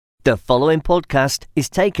The following podcast is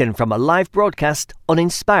taken from a live broadcast on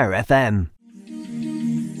Inspire FM.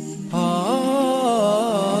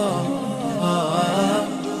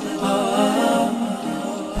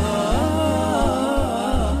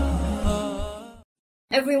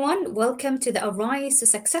 Everyone, welcome to the Arise to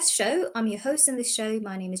Success show. I'm your host in this show.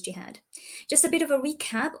 My name is Jihad. Just a bit of a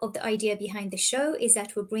recap of the idea behind the show is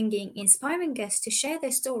that we're bringing inspiring guests to share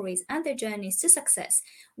their stories and their journeys to success,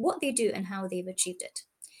 what they do and how they've achieved it.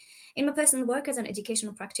 In my personal work as an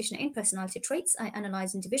educational practitioner in personality traits, I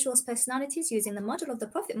analyze individuals' personalities using the model of the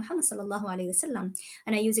Prophet Muhammad sallallahu alaihi wasallam,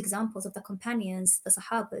 and I use examples of the companions, the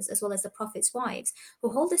Sahabas, as well as the Prophet's wives,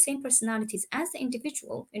 who hold the same personalities as the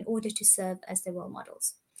individual in order to serve as their role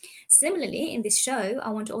models. Similarly, in this show, I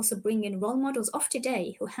want to also bring in role models of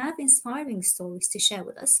today who have inspiring stories to share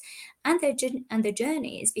with us and their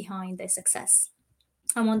journeys behind their success.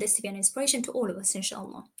 I want this to be an inspiration to all of us,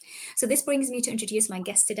 inshallah. So this brings me to introduce my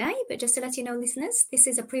guest today. But just to let you know, listeners, this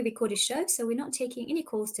is a pre-recorded show, so we're not taking any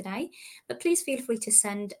calls today. But please feel free to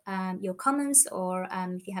send your comments or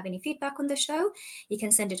if you have any feedback on the show, you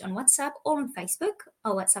can send it on WhatsApp or on Facebook.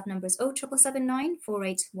 Our WhatsApp number is 07779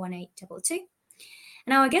 481822.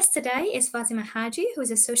 And our guest today is Fatima Haji, who is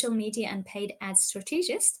a social media and paid ads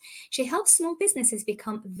strategist. She helps small businesses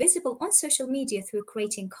become visible on social media through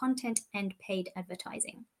creating content and paid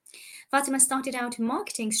advertising. Fatima started out in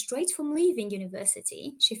marketing straight from leaving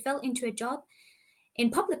university. She fell into a job in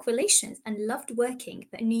public relations and loved working,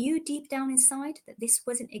 but knew deep down inside that this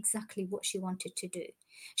wasn't exactly what she wanted to do.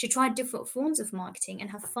 She tried different forms of marketing and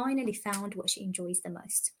have finally found what she enjoys the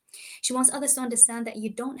most. She wants others to understand that you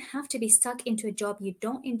don't have to be stuck into a job you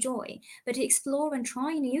don't enjoy, but to explore and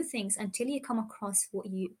try new things until you come across what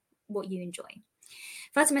you enjoy.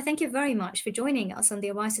 Fatima, thank you very much for joining us on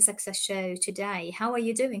the Arise to Success show today. How are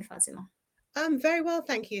you doing, Fatima? I'm very well,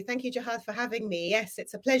 thank you. Thank you, Jihad, for having me. Yes,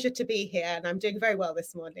 it's a pleasure to be here, and I'm doing very well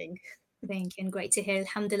this morning. Thank you, and great to hear,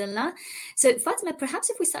 alhamdulillah. So, Fatima, perhaps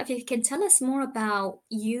if we start, if you can tell us more about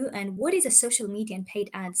you and what is a social media and paid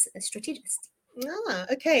ads strategist?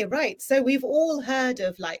 Okay, right. So we've all heard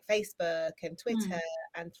of like Facebook and Twitter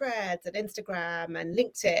and Threads and Instagram and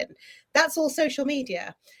LinkedIn. That's all social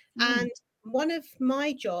media. And one of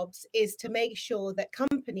my jobs is to make sure that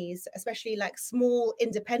companies, especially like small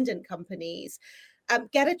independent companies,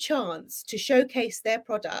 get a chance to showcase their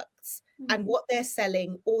products and what they're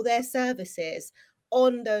selling or their services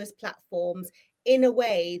on those platforms in a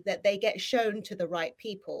way that they get shown to the right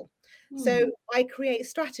people. So I create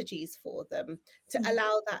strategies for them to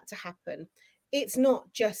allow that to happen. It's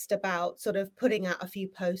not just about sort of putting out a few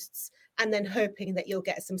posts and then hoping that you'll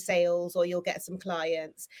get some sales or you'll get some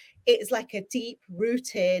clients. It's like a deep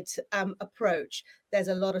rooted approach. There's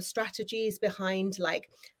a lot of strategies behind like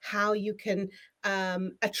how you can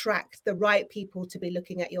attract the right people to be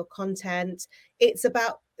looking at your content. It's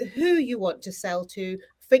about who you want to sell to,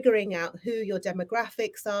 figuring out who your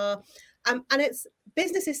demographics are. And it's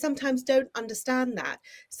businesses sometimes don't understand that.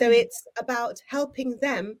 So it's about helping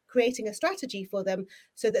them, creating a strategy for them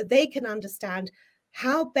so that they can understand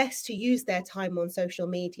how best to use their time on social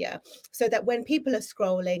media so that when people are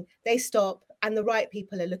scrolling, they stop and the right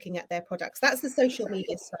people are looking at their products. That's the social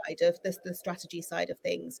media side of this, the strategy side of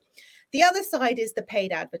things. The other side is the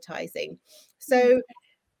paid advertising. So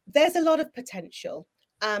there's a lot of potential.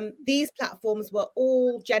 These platforms were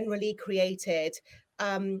all generally created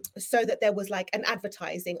so that there was like an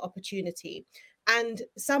advertising opportunity. And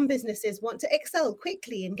some businesses want to excel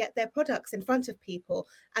quickly and get their products in front of people.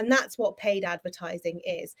 And that's what paid advertising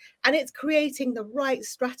is. And it's creating the right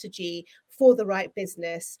strategy for the right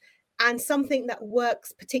business and something that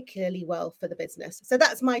works particularly well for the business. So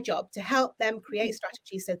that's my job, to help them create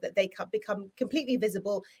strategies so that they can become completely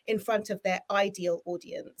visible in front of their ideal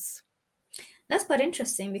audience. That's quite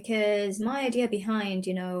interesting because my idea behind,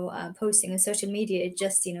 posting on social media is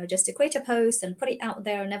just to create a post and put it out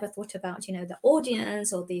there. I never thought about, the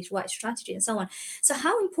audience or the right strategy and so on. So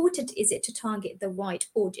how important is it to target the right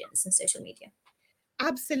audience in social media?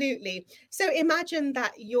 Absolutely. So imagine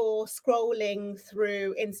that you're scrolling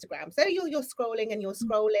through Instagram. So you're scrolling and you're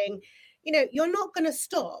scrolling, you're not going to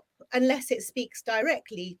stop unless it speaks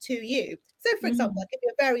directly to you. So for example, I'll give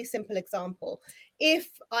you a very simple example. If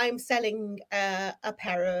I'm selling a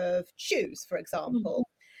pair of shoes, for example,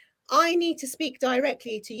 I need to speak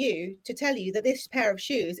directly to you to tell you that this pair of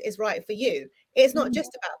shoes is right for you. It's not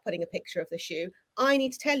just about putting a picture of the shoe. I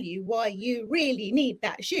need to tell you why you really need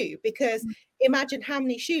that shoe, because imagine how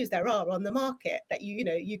many shoes there are on the market that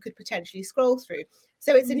you could potentially scroll through.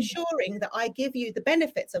 So it's ensuring that I give you the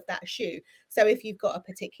benefits of that shoe. So if you've got a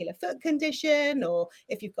particular foot condition, or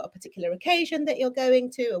if you've got a particular occasion that you're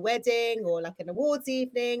going to, a wedding or like an awards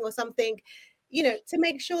evening or something, to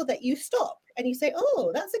make sure that you stop and you say,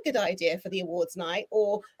 oh, that's a good idea for the awards night,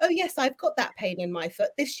 or, oh yes, I've got that pain in my foot,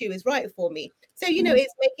 this shoe is right for me. So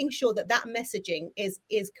it's making sure that messaging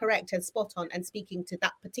is correct and spot on and speaking to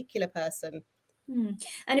that particular person.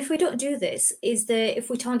 And if we don't do this, if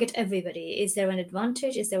we target everybody, is there an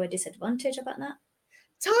advantage? Is there a disadvantage about that?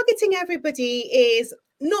 Targeting everybody is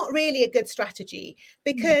not really a good strategy,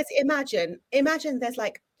 because imagine there's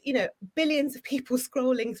like, billions of people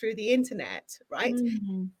scrolling through the internet, right?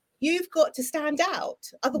 You've got to stand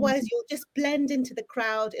out. Otherwise, you'll just blend into the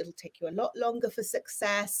crowd. It'll take you a lot longer for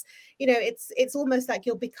success. It's almost like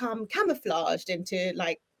you'll become camouflaged into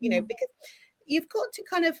like, because you've got to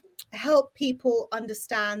kind of help people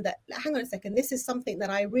understand that, hang on a second, this is something that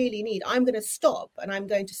I really need. I'm going to stop, and I'm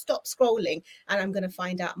going to stop scrolling, and I'm going to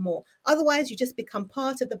find out more. Otherwise, you just become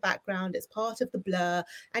part of the background. It's part of the blur,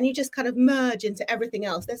 and you just kind of merge into everything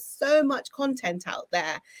else. There's so much content out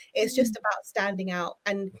there. It's just about standing out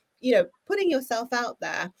and, putting yourself out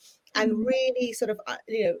there and really sort of,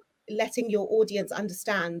 letting your audience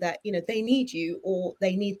understand that, they need you, or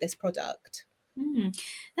they need this product.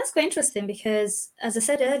 That's quite interesting, because as I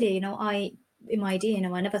said earlier, in my idea,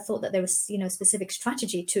 I never thought that there was, a specific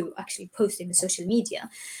strategy to actually posting in social media.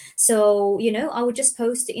 So, I would just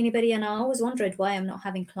post to anybody, and I always wondered why I'm not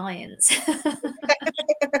having clients.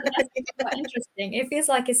 That's quite interesting. It feels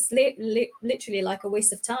like it's literally like a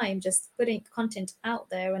waste of time just putting content out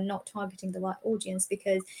there and not targeting the right audience,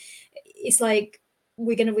 because it's like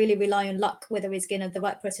we're going to really rely on luck whether the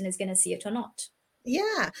right person is going to see it or not.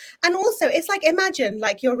 Yeah. And also, it's like, imagine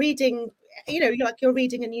like you're reading, like you're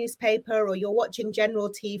reading a newspaper, or you're watching general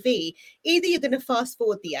TV. Either you're going to fast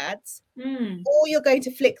forward the ads, or you're going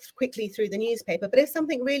to flick quickly through the newspaper. But if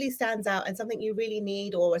something really stands out and something you really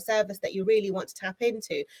need, or a service that you really want to tap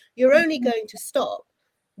into, you're only going to stop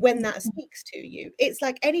when that speaks to you. It's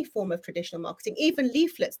like any form of traditional marketing, even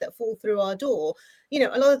leaflets that fall through our door.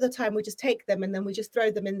 A lot of the time we just take them and then we just throw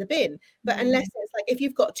them in the bin. But unless it's like, if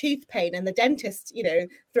you've got tooth pain and the dentist,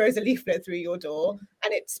 throws a leaflet through your door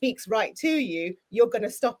and it speaks right to you, you're going to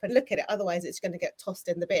stop and look at it. Otherwise, it's going to get tossed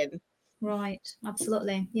in the bin. Right,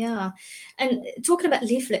 absolutely, yeah. And talking about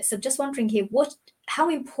leaflets, I'm just wondering here, how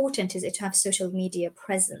important is it to have social media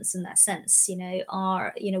presence in that sense? We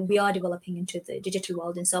are developing into the digital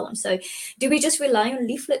world and so on. So, do we just rely on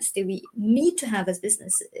leaflets? Do we need to have, as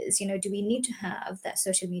businesses, do we need to have that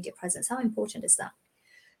social media presence? How important is that?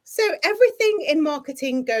 So everything in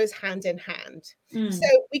marketing goes hand in hand. So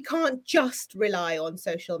we can't just rely on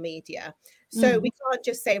social media. So we can't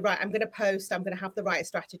just say, right, I'm going to post, I'm going to have the right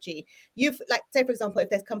strategy. Say, for example, if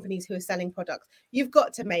there's companies who are selling products, you've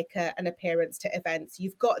got to make an appearance to events.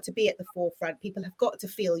 You've got to be at the forefront. People have got to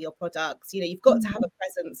feel your products. You've got to have a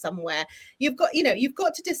presence somewhere. You've got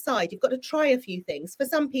to decide. You've got to try a few things. For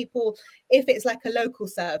some people, if it's like a local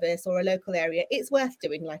service or a local area, it's worth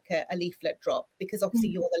doing like a leaflet drop, because obviously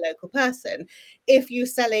you're the local person. If you're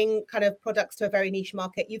selling kind of products to a very niche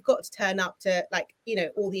market, you've got to turn up to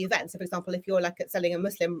all the events. So for example, if you're like selling a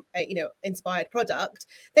Muslim inspired product,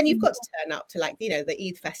 then you've got to turn up to the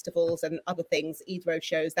Eid festivals and other things, Eid road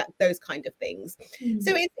shows, those kind of things.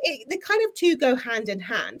 So the kind of two go hand in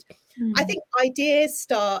hand. I think ideas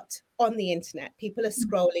start on the internet. People are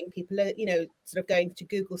scrolling, people are sort of going to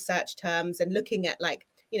Google search terms and looking at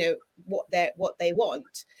what they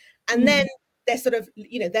want, and then they're sort of,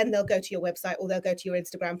 then they'll go to your website, or they'll go to your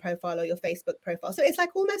Instagram profile or your Facebook profile. So it's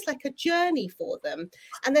like almost like a journey for them.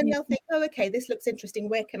 And then they'll think, oh, okay, this looks interesting.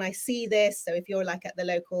 Where can I see this? So if you're like at the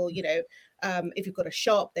local, if you've got a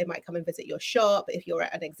shop, they might come and visit your shop. If you're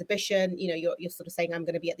at an exhibition, you're sort of saying, I'm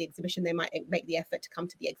going to be at the exhibition. They might make the effort to come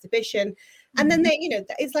to the exhibition. And then they,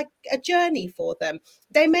 it's like a journey for them.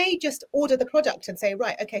 They may just order the product and say,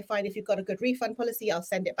 right, okay, fine. If you've got a good refund policy, I'll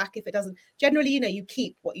send it back. If it doesn't, generally, you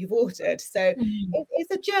keep what you've ordered. So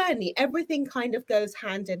it's a journey. Everything kind of goes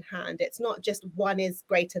hand in hand. It's not just one is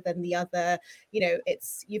greater than the other.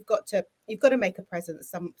 You've got to make a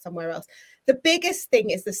presence somewhere else. The biggest thing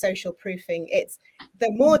is the social proofing. It's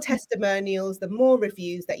the more testimonials, the more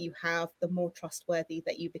reviews that you have, the more trustworthy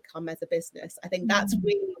that you become as a business. I think that's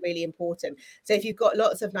really, really important. So if you've got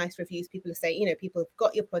lots of nice reviews, people are saying, people have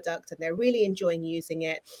got your product and they're really enjoying using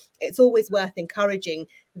it, it's always worth encouraging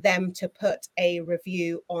them to put a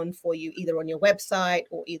review on for you, either on your website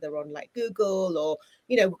or either on like Google or,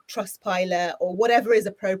 Trustpilot or whatever is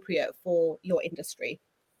appropriate for your industry.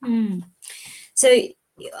 So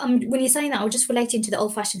when you're saying that, I was just relating to the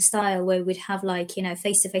old-fashioned style where we'd have like,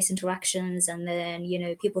 face-to-face interactions, and then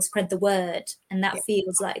people spread the word, and that Yeah,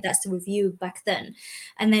 feels like that's the review back then.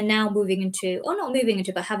 And then now moving into, or not moving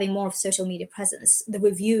into, but having more of social media presence, the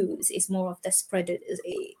reviews is more of the spread.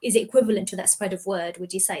 Is it equivalent to that spread of word?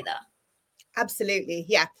 Would you say that? absolutely.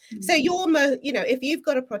 Yeah. So Mm. if you've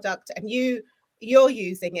got a product and you're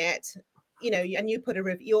using it, and you put a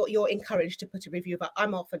review, you're encouraged to put a review. But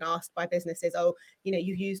I'm often asked by businesses, oh,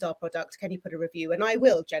 you've used our product, can you put a review? And I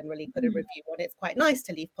will generally put a Mm. review on. It's quite nice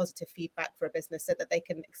to leave positive feedback for a business so that they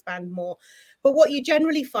can expand more. But what you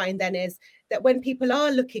generally find then is that when people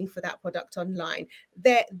are looking for that product online,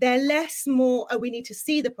 they're less more, oh, we need to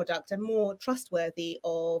see the product, and more trustworthy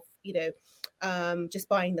of just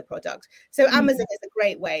buying the product. So Mm. Amazon is a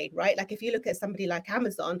great way, right? Like if you look at somebody like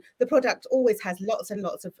Amazon, the product always has lots and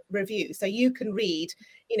lots of reviews. So you can read,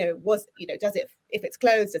 does it, if it's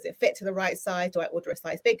closed, does it fit to the right size? Do I order a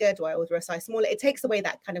size bigger? Do I order a size smaller? It takes away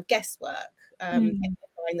that kind of guesswork. Mm.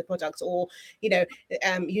 Buying the product, or you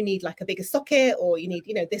need like a bigger socket, or you need,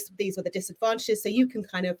 these are the disadvantages. So you can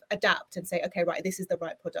kind of adapt and say, okay, right, this is the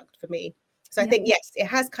right product for me. So I Yeah. think, yes, it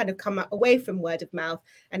has kind of come away from word of mouth,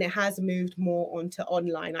 and it has moved more onto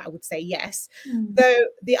online. I would say yes. Mm. Though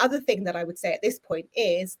the other thing that I would say at this point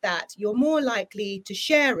is that you're more likely to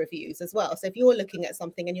share reviews as well. So if you're looking at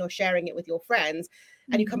something and you're sharing it with your friends,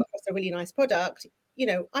 and you come across a really nice product,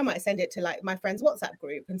 I might send it to like my friend's WhatsApp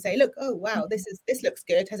group and say, look, oh wow, this looks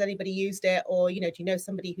good. Has anybody used it? Or do you know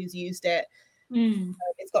somebody who's used it? Mm.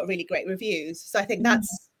 It's got really great reviews. So I think Mm.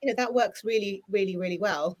 that works really, really, really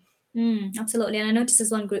well. Absolutely. And I noticed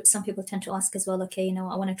as one group, some people tend to ask as well, okay,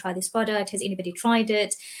 I want to try this product. Has anybody tried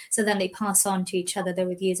it? So then they pass on to each other their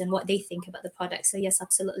reviews and what they think about the product. So yes,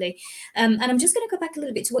 absolutely. And I'm just going to go back a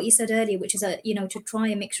little bit to what you said earlier, which is, to try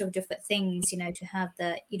a mixture of different things, to have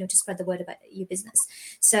to spread the word about your business.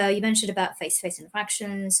 So you mentioned about face-to-face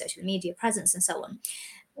interactions, social media presence, and so on.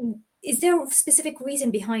 Is there a specific reason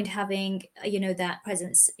behind having that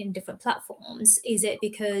presence in different platforms? Is it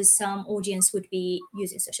because some audience would be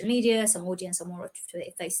using social media, some audience are more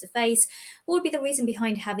face to face? What would be the reason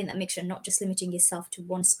behind having that mixture, not just limiting yourself to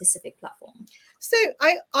one specific platform? So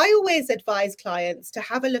I always advise clients to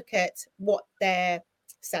have a look at what they're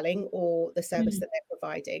selling or the service that they're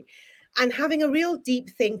providing, and having a real deep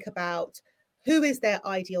think about who is their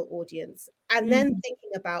ideal audience, and then Mm.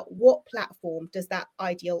 thinking about what platform does that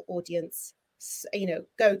ideal audience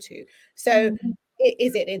go to. So Mm.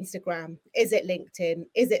 is it Instagram? Is it LinkedIn?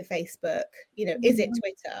 Is it Facebook? Is it Mm.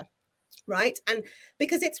 Twitter? Right. And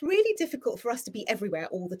because it's really difficult for us to be everywhere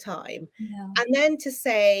all the time. Yeah. And then to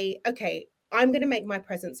say, okay, I'm going to make my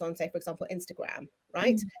presence on, say, for example, Instagram,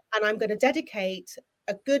 right? Mm. And I'm going to dedicate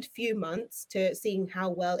a good few months to seeing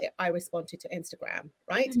how well I responded to Instagram,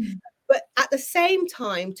 right? Mm. But at the same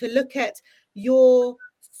time, to look at your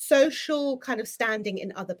social kind of standing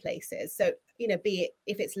in other places. So, be it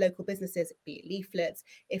if it's local businesses, be it leaflets,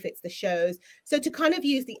 if it's the shows. So to kind of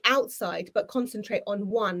use the outside, but concentrate on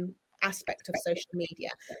one aspect of social media.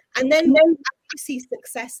 And then you see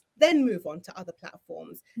success, then move on to other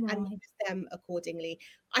platforms and Right. use them accordingly.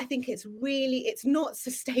 I think it's not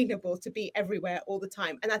sustainable to be everywhere all the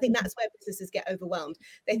time. And I think that's where businesses get overwhelmed.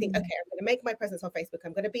 They think, okay, I'm going to make my presence on Facebook,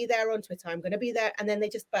 I'm going to be there on Twitter, I'm going to be there, and then they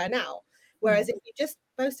just burn out. Yeah. Whereas if you just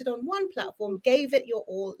posted on one platform, gave it your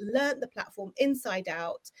all, learned the platform inside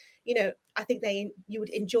out, I think you would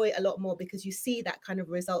enjoy it a lot more, because you see that kind of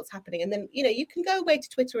results happening. And then, you can go away to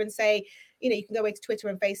Twitter and say, you can go away to Twitter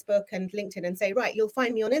and Facebook and LinkedIn and say, right, you'll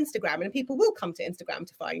find me on Instagram, and people will come to Instagram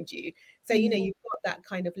to find you. So, Mm. you've got that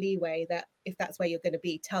kind of leeway that if that's where you're going to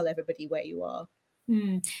be, tell everybody where you are.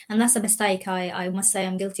 And that's a mistake. I must say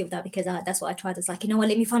I'm guilty of that, because that's what I tried. It's like, what,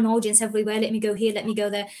 let me find my audience everywhere. Let me go here, let me go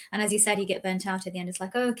there. And as you said, you get burnt out at the end. It's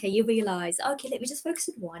like, okay, you realize, okay, let me just focus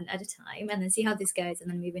on one at a time and then see how this goes and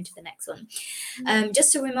then move into the next one.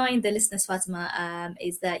 Just to remind the listeners, Fatima,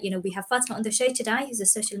 is that, we have Fatima on the show today, who's a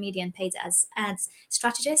social media and paid ads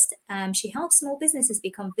strategist. She helps small businesses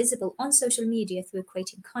become visible on social media through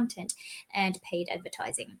creating content and paid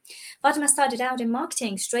advertising. Fatima started out in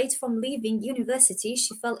marketing straight from leaving university.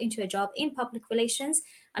 She fell into a job in public relations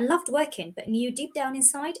and loved working, but knew deep down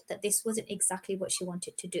inside that this wasn't exactly what she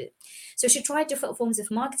wanted to do. So she tried different forms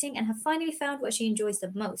of marketing and have finally found what she enjoys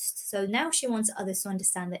the most. So now she wants others to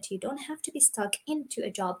understand that you don't have to be stuck into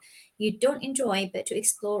a job you don't enjoy, but to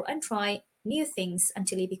explore and try new things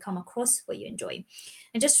until you become across what you enjoy.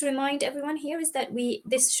 And just to remind everyone here is that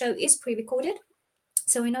this show is pre-recorded.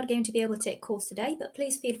 So we're not going to be able to take calls today, but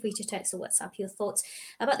please feel free to text or WhatsApp your thoughts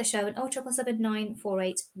about the show on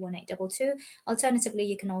 07779481822. Alternatively,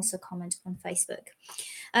 you can also comment on Facebook.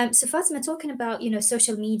 So Fatima, talking about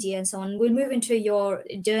social media and so on, we'll move into your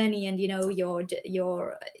journey and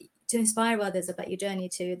your to inspire others about your journey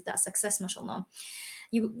to that success, mashallah.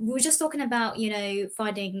 We were just talking about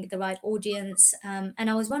finding the right audience, and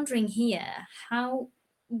I was wondering here, how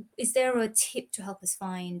is there a tip to help us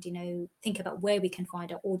find, think about where we can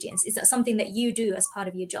find our audience? Is that something that you do as part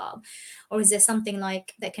of your job, or is there something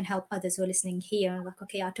like that can help others who are listening here and like,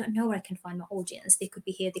 okay, I don't know where I can find my audience, they could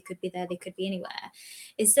be here, they could be there, they could be anywhere?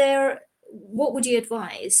 Is there, what would you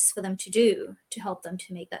advise for them to do to help them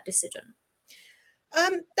to make that decision?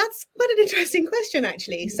 That's quite an interesting question,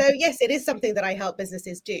 actually. So yes, it is something that I help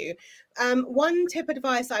businesses do. One tip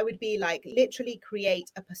advice I would be like, literally create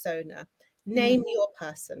a persona, name your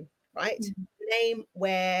person, right? Name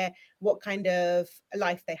what kind of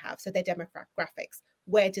life they have. So their demographics,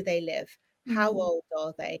 where do they live? How old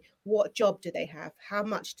are they? What job do they have? How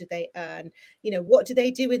much do they earn? What do they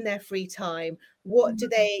do in their free time? What do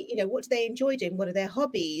they enjoy doing? What are their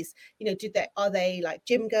hobbies? Are they like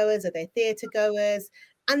gym goers? Are they theatre goers?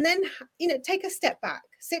 And then, take a step back,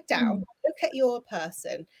 sit down, look at your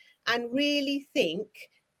person and really think,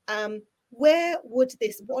 where would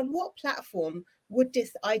on what platform would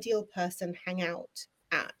this ideal person hang out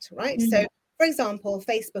at, right? So for example,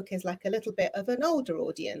 Facebook is like a little bit of an older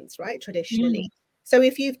audience, right? Traditionally. So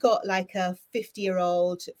if you've got like a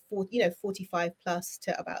 50-year-old, 45 plus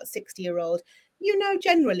to about 60-year-old,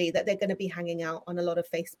 generally that they're going to be hanging out on a lot of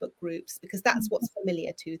Facebook groups because that's what's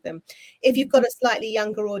familiar to them. If you've got a slightly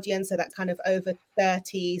younger audience, so that kind of over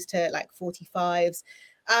 30s to like 45s,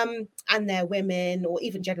 and they're women or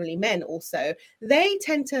even generally men also, they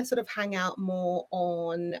tend to sort of hang out more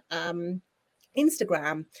on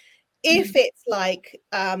Instagram. If it's like,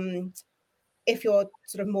 if you're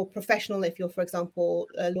sort of more professional, if you're, for example,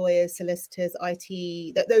 lawyers, solicitors,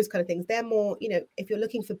 IT, those kind of things, they're more, if you're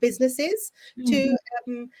looking for businesses to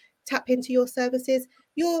tap into your services,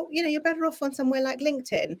 you're better off on somewhere like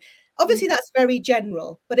LinkedIn. Obviously, that's very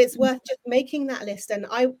general, but it's worth just making that list. And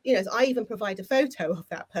I even provide a photo of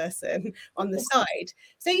that person on the side.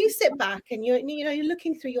 So you sit back and you're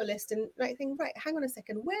looking through your list and like think, right, hang on a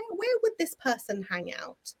second, where would this person hang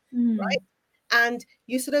out, right? And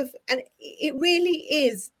and it really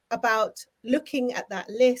is about looking at that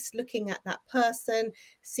list, looking at that person,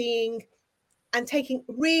 seeing and taking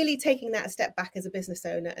that step back as a business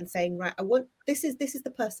owner and saying, right, this is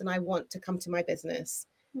the person I want to come to my business.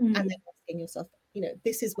 And then asking yourself,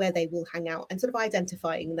 this is where they will hang out, and sort of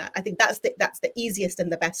identifying that. I think that's the easiest and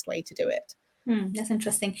the best way to do it. That's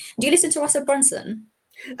interesting. Do you listen to Russell Brunson?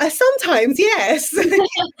 Sometimes, yes.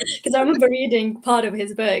 Because I remember reading part of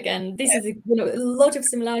his book, and this is a lot of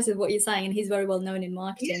similarities with what you're saying, and he's very well known in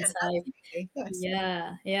marketing.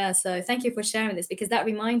 Yes. So thank you for sharing this, because that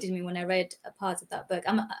reminded me when I read a part of that book.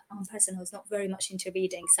 I'm a person who's not very much into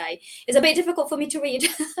reading, so it's a bit difficult for me to read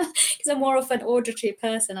because I'm more of an auditory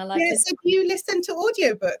person. I like so do you listen to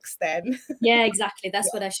audiobooks then? Yeah, exactly.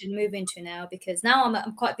 That's what I should move into now, because now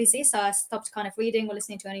I'm quite busy, so I stopped kind of reading or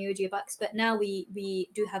listening to any audiobooks. But now we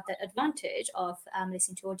do have that advantage of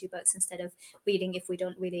listening to audiobooks instead of reading if we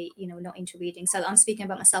don't really not into reading. So I'm speaking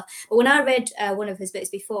about myself. But when I read one of his books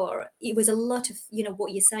before, it was a lot of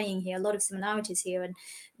what you're saying here, a lot of similarities here, and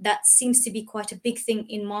that seems to be quite a big thing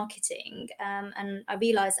in marketing. And I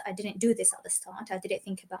realized I didn't do this at the start. I didn't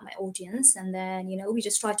think about my audience, and then we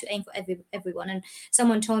just try to aim for everyone. And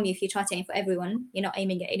someone told me, if you try to aim for everyone, you're not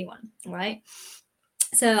aiming at anyone, right?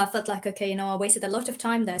 So I felt like, okay, I wasted a lot of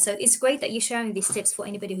time there. So it's great that you're sharing these tips for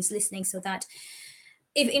anybody who's listening, so that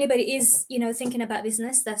if anybody is thinking about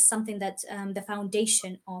business, that's something that the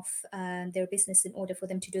foundation of their business, in order for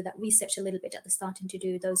them to do that research a little bit at the start and to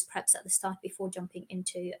do those preps at the start before jumping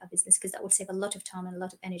into a business, because that would save a lot of time and a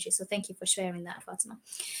lot of energy. So thank you for sharing that, Fatima.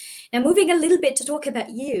 Now, moving a little bit to talk about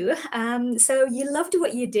you. So you loved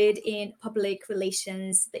what you did in public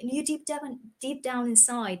relations, but you deep down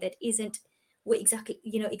inside, that isn't exactly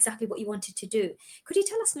what you wanted to do. Could you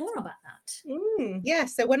tell us more about that? Yeah.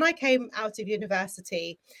 So when I came out of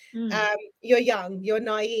university, you're young, you're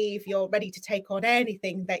naive, you're ready to take on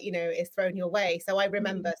anything that is thrown your way. So I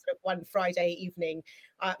remember sort of one Friday evening,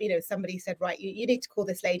 somebody said, right, you need to call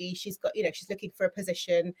this lady. She's got, she's looking for a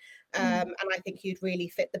position, and I think you'd really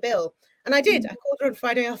fit the bill. And I did. I called her on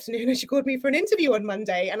Friday afternoon, and she called me for an interview on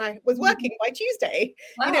Monday, and I was working by Tuesday.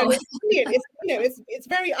 Wow. It's brilliant. It's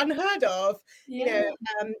very unheard of.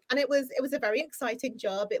 And it was a very exciting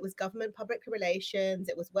job. It was government public relations.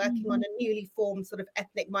 It was working on a newly formed sort of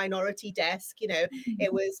ethnic minority desk.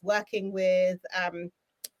 It was working with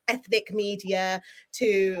ethnic media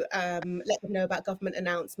to let them know about government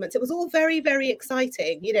announcements. It was all very, very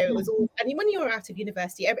exciting. It was all, and when you're out of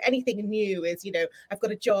university, anything new is, I've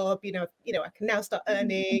got a job, I can now start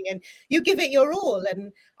earning, and you give it your all.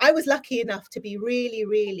 And I was lucky enough to be really,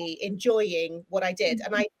 really enjoying what I did.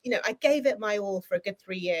 And I gave it my all for a good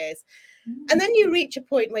 3 years. And then you reach a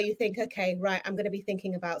point where you think, okay, right, I'm going to be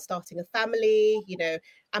thinking about starting a family.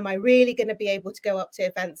 Am I really going to be able to go up to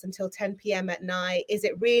events until 10 p.m. at night? Is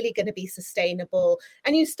it really going to be sustainable?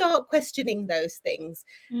 And you start questioning those things.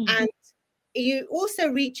 And you also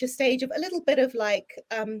reach a stage of a little bit of like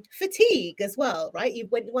fatigue as well, right?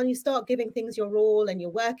 When you start giving things your all, and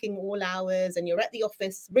you're working all hours, and you're at the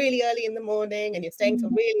office really early in the morning, and you're staying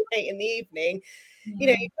till really late in the evening,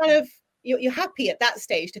 you kind of, you're happy at that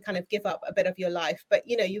stage to kind of give up a bit of your life. But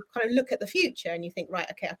you kind of look at the future and you think, right,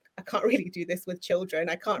 okay, I can't really do this with children,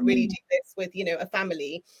 I can't really do this with a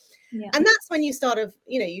family. And that's when you sort of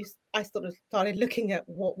I sort of started looking at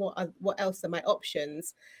what else are my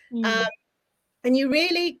options. And you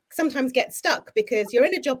really sometimes get stuck because you're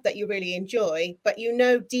in a job that you really enjoy, but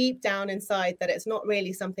deep down inside that it's not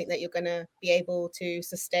really something that you're going to be able to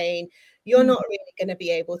sustain. You're not really going to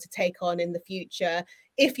be able to take on in the future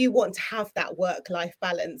if you want to have that work-life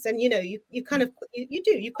balance. And you kind of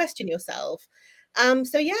you question yourself.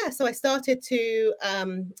 So I started to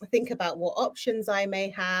think about what options I may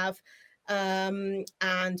have, and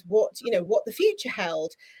what the future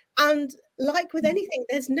held. And like with anything,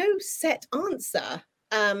 there's no set answer.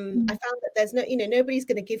 I found that there's nobody's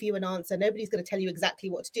going to give you an answer. Nobody's going to tell you exactly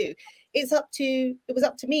what to do. It was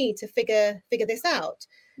up to me to figure this out.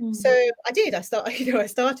 So I did. I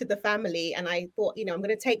started the family, and I thought, I'm going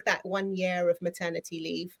to take that 1 year of maternity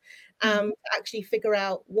leave, to actually figure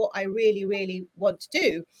out what I really, really want to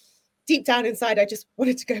do. Deep down inside, I just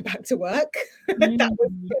wanted to go back to work. That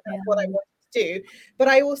was what I wanted to do. But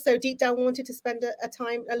I also deep down wanted to spend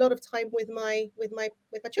a lot of time with my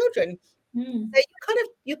children. So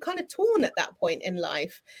you're kind of torn at that point in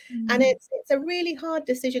life, and it's a really hard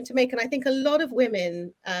decision to make. And I think a lot of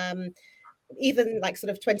women, even like sort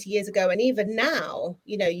of 20 years ago, and even now,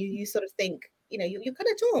 you sort of think, you're kind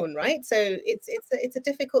of torn, right? So it's a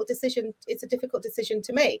difficult decision. It's a difficult decision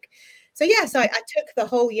to make. So yes, I took the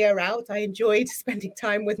whole year out. I enjoyed spending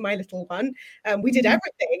time with my little one. We did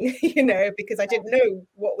everything, because I didn't know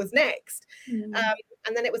what was next.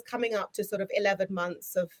 And then it was coming up to sort of 11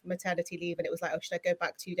 months of maternity leave, and it was like, oh, should I go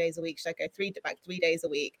back 2 days a week? Should I go back 3 days a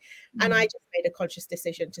week? And I just made a conscious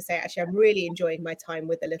decision to say, actually, I'm really enjoying my time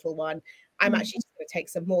with the little one. I'm actually just going to take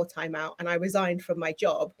some more time out. And I resigned from my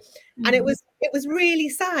job. And it was really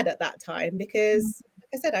sad at that time because, like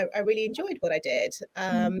I said, I really enjoyed what I did.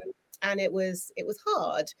 And it was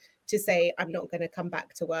hard to say, I'm not going to come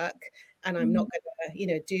back to work, and I'm not going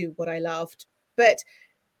to, do what I loved. But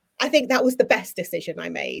I think that was the best decision I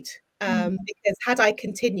made, because had I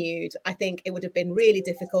continued, I think it would have been really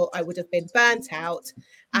difficult. I would have been burnt out,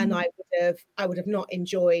 and I would have not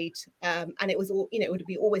enjoyed. And it was all, it would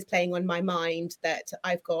be always playing on my mind that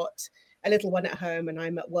I've got a little one at home and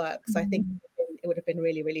I'm at work. So I think it would have been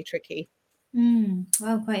really, really tricky.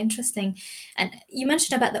 Wow, quite interesting. And you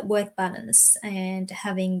mentioned about that work balance and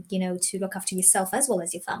having, to look after yourself as well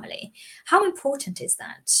as your family. How important is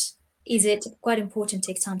that? Is it quite important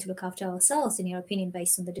to take time to look after ourselves, in your opinion,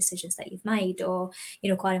 based on the decisions that you've made, or,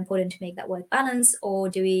 quite important to make that work balance? Or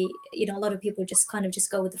do we, a lot of people just kind of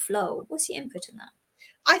just go with the flow? What's your input on that?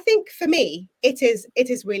 I think for me, it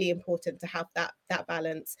is really important to have that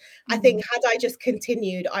balance. I think had I just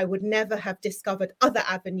continued, I would never have discovered other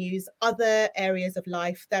avenues, other areas of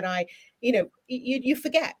life that I, you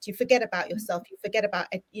forget about yourself, you forget about,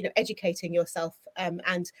 educating yourself,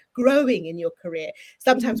 and growing in your career.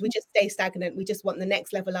 Sometimes we just stay stagnant. We just want the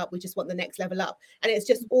next level up. We just want the next level up. And it's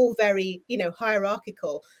just all very,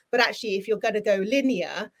 hierarchical. But actually, if you're going to go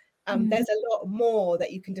linear, there's a lot more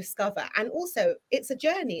that you can discover. And also, it's a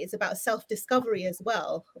journey. It's about self-discovery as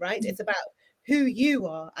well, right? It's about who you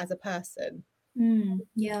are as a person.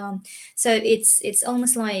 Yeah. So it's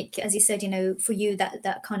almost like, as you said, for you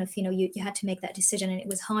that kind of, you had to make that decision, and it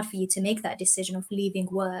was hard for you to make that decision of leaving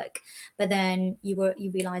work, but then you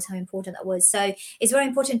realize how important that was. So it's very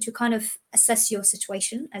important to kind of assess your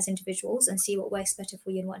situation as individuals and see what works better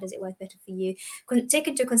for you and what does it work better for you. Take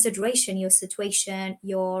into consideration your situation,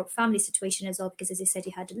 your family situation as well, because as you said,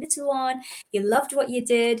 you had a little one, you loved what you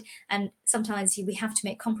did, and sometimes we have to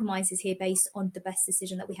make compromises here based on the best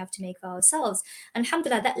decision that we have to make for ourselves. was. And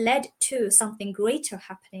alhamdulillah, that led to something greater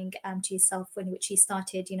happening to yourself, in which you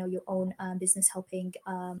started, your own business, helping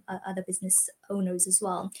other business owners as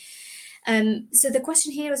well. So the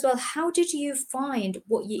question here as well: how did you find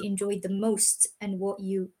what you enjoyed the most, and what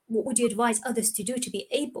would you advise others to do to be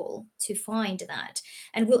able to find that?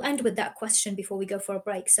 And we'll end with that question before we go for a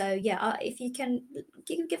break. So yeah, if you can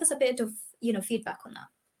give us a bit of feedback on that.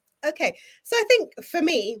 Okay, so I think for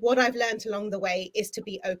me, what I've learned along the way is to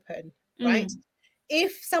be open, right?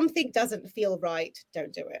 If something doesn't feel right,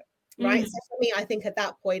 don't do it, right? So for me, I think at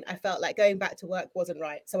that point, I felt like going back to work wasn't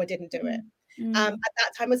right, so I didn't do it. At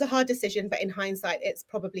that time, it was a hard decision, but in hindsight, it's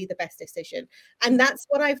probably the best decision. And that's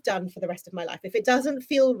what I've done for the rest of my life. If it doesn't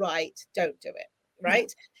feel right, don't do it,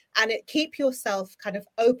 right? And keep yourself kind of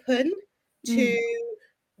open to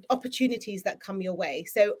opportunities that come your way.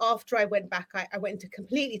 So after I went back, I went into a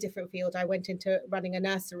completely different field. I went into running a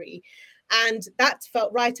nursery, and that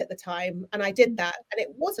felt right at the time. And I did that, and it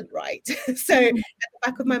wasn't right. So at the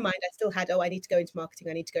back of my mind, I still had, I need to go into marketing.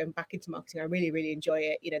 I need to go back into marketing. I really, really enjoy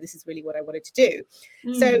it. This is really what I wanted to do.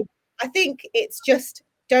 So I think it's just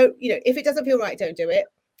don't, if it doesn't feel right, don't do it.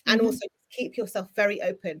 And also keep yourself very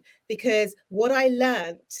open, because what I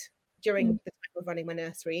learned during the time of running my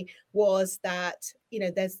nursery was that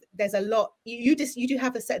there's a lot, you do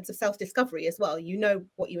have a sense of self-discovery as well.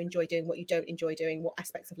 What you enjoy doing, what you don't enjoy doing, what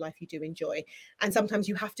aspects of life you do enjoy, and sometimes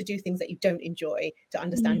you have to do things that you don't enjoy to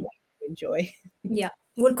understand what you enjoy. Yeah,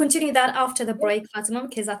 we'll continue that after the break, Fatima,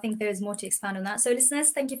 because I think there is more to expand on that. So listeners,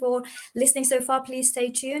 thank you for listening so far. Please stay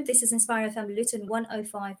tuned. This is Inspire FM Luton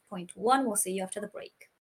 105.1. We'll see you after the break.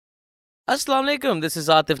 Assalamu alaikum, this is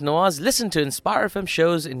Atif Nawaz. Listen to Inspire FM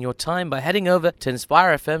shows in your time by heading over to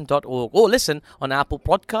inspirefm.org or listen on Apple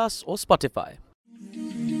Podcasts or Spotify.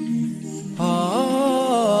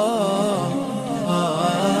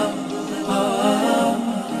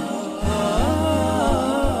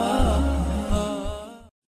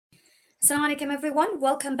 Assalamu alaikum everyone,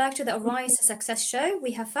 welcome back to the Arise Success Show.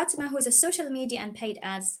 We have Fatima, who is a social media and paid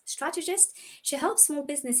ads strategist. She helps small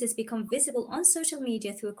businesses become visible on social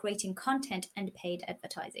media through creating content and paid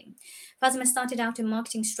advertising. Fatima started out in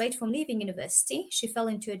marketing straight from leaving university. She fell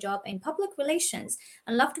into a job in public relations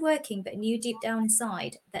and loved working, but knew deep down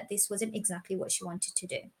inside that this wasn't exactly what she wanted to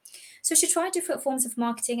do. So she tried different forms of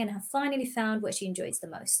marketing and have finally found what she enjoys the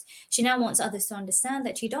most. She now wants others to understand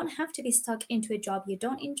that you don't have to be stuck into a job you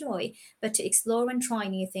don't enjoy, but to explore and try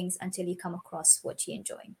new things until you come across what you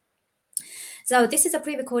enjoy. So this is a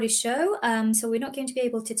pre-recorded show, so we're not going to be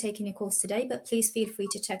able to take any calls today, but please feel free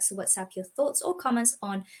to text or WhatsApp your thoughts or comments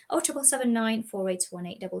on 07779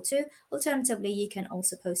 481822. Alternatively, you can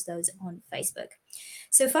also post those on Facebook.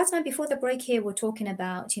 So Fatima, before the break here, we're talking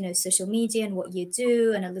about, social media and what you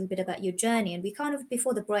do and a little bit about your journey. And we kind of,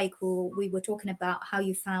 before the break, we were talking about how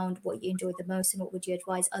you found what you enjoyed the most and what would you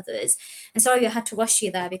advise others. And sorry, I had to rush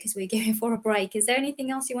you there because we're going for a break. Is there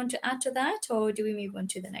anything else you want to add to that, or do we move on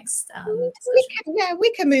to the next discussion?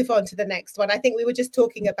 We can move on to the next one. I think we were just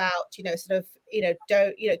talking about,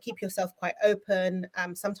 don't, keep yourself quite open.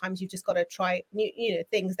 Sometimes you've just got to try new,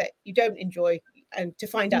 things that you don't enjoy, and to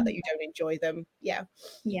find out that you don't enjoy them. Yeah.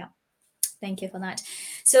 Thank you for that.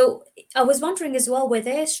 So I was wondering as well, were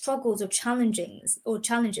there struggles or challenges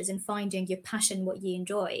in finding your passion, what you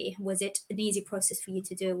enjoy? Was it an easy process for you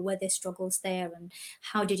to do? Were there struggles there, and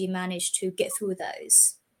how did you manage to get through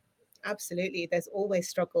those? Absolutely. There's always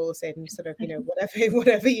struggles in sort of,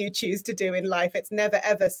 whatever you choose to do in life. It's never,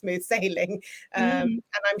 ever smooth sailing. And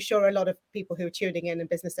I'm sure a lot of people who are tuning in and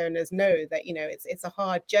business owners know that, it's a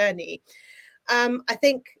hard journey. I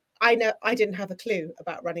think I didn't have a clue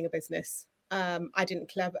about running a business. I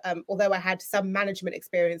didn't although I had some management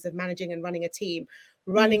experience of managing and running a team.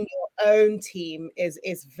 Running your own team is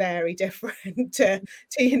very different to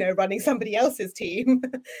running somebody else's team.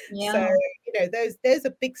 So those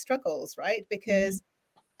are big struggles, right? Because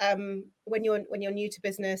when you're new to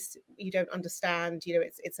business, you don't understand.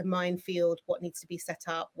 It's a minefield. What needs to be set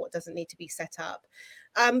up, what doesn't need to be set up.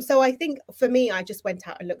 So I think for me, I just went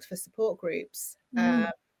out and looked for support groups.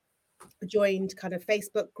 Joined kind of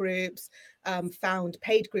Facebook groups, found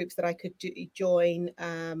paid groups that I could join,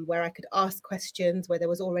 where I could ask questions, where there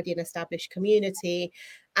was already an established community.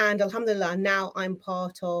 And alhamdulillah, now I'm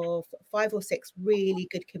part of 5 or 6 really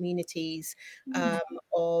good communities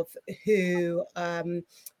of who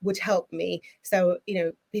would help me. So,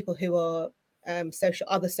 people who are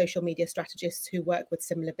other social media strategists who work with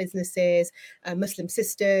similar businesses, Muslim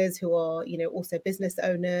sisters who are, also business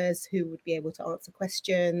owners who would be able to answer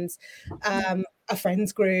questions, a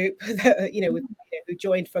friends group that, who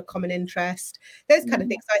joined for a common interest, those kind of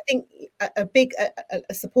things. So I think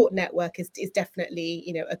a support network is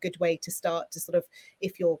definitely, a good way to start to sort of,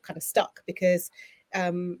 if you're kind of stuck, because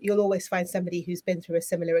you'll always find somebody who's been through a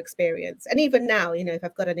similar experience. And even now, if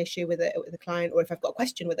I've got an issue with a client, or if I've got a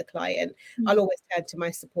question with a client, I'll always turn to my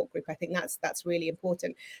support group. I think that's really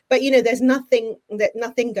important. But there's nothing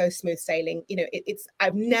goes smooth sailing.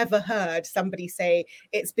 I've never heard somebody say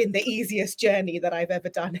it's been the easiest journey that I've ever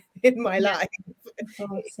done in my life.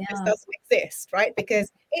 Course, it just doesn't exist, right? Because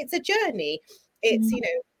it's a journey. It's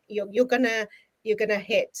you're gonna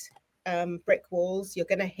hit brick walls. You're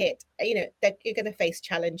going to hit, you're going to face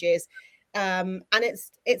challenges, and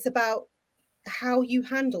it's about how you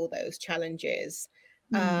handle those challenges,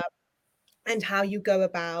 and how you go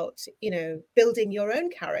about, building your own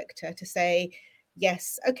character to say,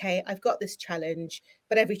 yes, okay, I've got this challenge,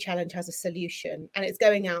 but every challenge has a solution, and it's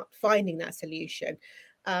going out finding that solution.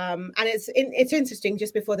 And it's interesting,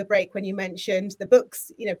 just before the break, when you mentioned the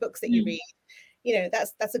books, books that you read.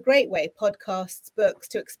 That's a great way, podcasts, books,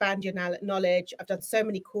 to expand your knowledge. I've done so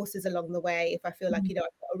many courses along the way. If I feel like, I've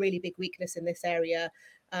got a really big weakness in this area,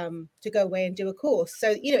 to go away and do a course.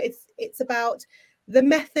 So, it's about the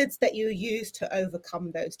methods that you use to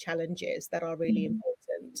overcome those challenges that are really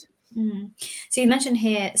important. So you mentioned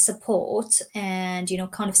here support and,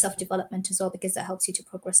 kind of self-development as well, because that helps you to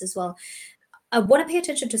progress as well. I want to pay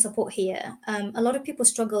attention to support here. A lot of people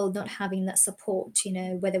struggle not having that support,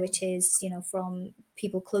 whether it is, from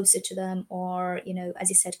people closer to them, or, as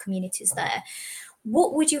you said, communities there.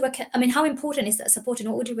 What would you recommend? I mean, how important is that support, and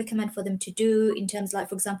what would you recommend for them to do in terms, like,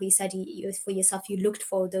 for example, you said you for yourself, you looked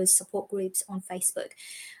for those support groups on Facebook.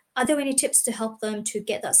 Are there any tips to help them to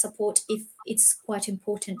get that support if it's quite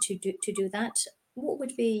important to do that? What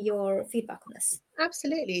would be your feedback on this?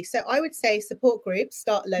 Absolutely. So I would say support groups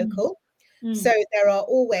start local. So there are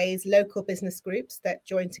always local business groups that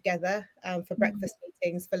join together for breakfast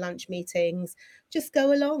meetings, for lunch meetings. Just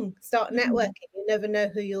go along, start networking. You never know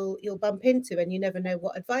who you'll bump into, and you never know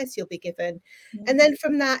what advice you'll be given. And then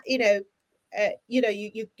from that, you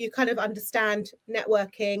kind of understand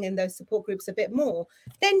networking and those support groups a bit more.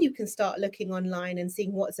 Then you can start looking online and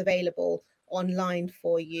seeing what's available online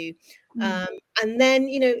for you. And then,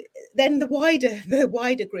 then the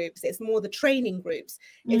wider groups, it's more the training groups.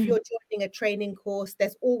 If you're joining a training course,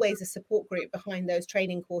 there's always a support group behind those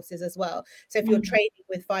training courses as well. So if you're training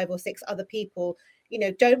with 5 or 6 other people,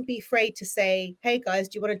 don't be afraid to say, hey guys,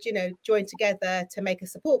 do you want to, join together to make a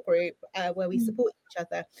support group where we support each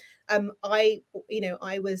other? I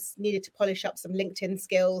was needed to polish up some LinkedIn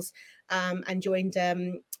skills, and joined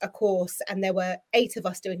a course, and there were 8 of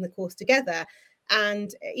us doing the course together.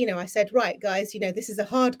 And, I said, right, guys, this is a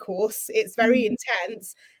hard course. It's very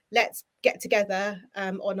intense. Let's get together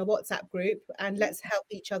on a WhatsApp group and let's help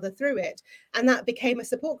each other through it. And that became a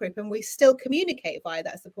support group. And we still communicate via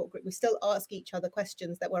that support group. We still ask each other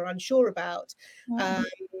questions that we're unsure about.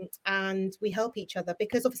 And we help each other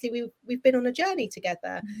because obviously we've been on a journey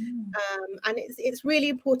together. And it's really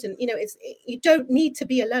important. You don't need to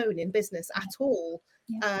be alone in business at all.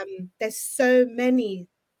 There's so many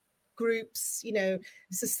groups,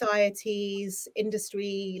 societies,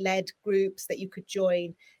 industry-led groups that you could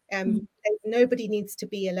join. Nobody needs to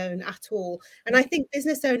be alone at all. And I think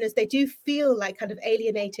business owners, they do feel like kind of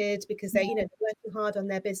alienated because they're, they're working hard on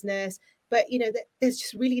their business, but there's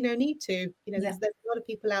just really no need to. There's a lot of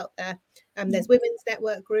people out there. There's women's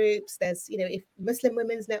network groups. There's, if Muslim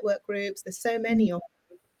women's network groups. There's so many of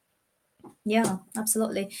them. Yeah,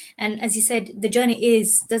 absolutely. And as you said, the journey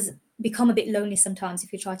does become a bit lonely sometimes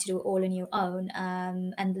if you try to do it all on your own.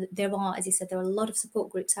 And there are, as you said, there are a lot of support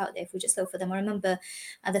groups out there if we just look for them. I remember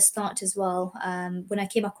at the start as well, when I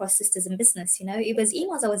came across Sisters in Business, it was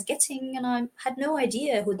emails I was getting and I had no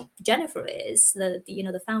idea who Jennifer is,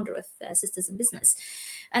 the founder of Sisters in Business.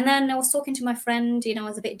 And then I was talking to my friend, I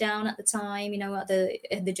was a bit down at the time,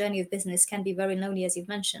 the journey of business can be very lonely, as you've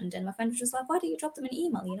mentioned. And my friend was just like, why don't you drop them an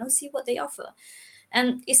email, see what they offer?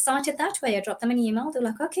 And it started that way. I dropped them an email. They're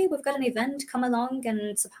like, okay, we've got an event, come along.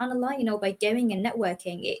 And subhanAllah, by going and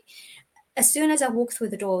networking, as soon as I walked through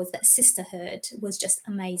the doors, that sisterhood was just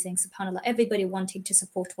amazing, subhanAllah. Everybody wanting to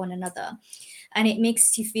support one another. And it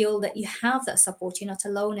makes you feel that you have that support. You're not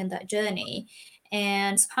alone in that journey.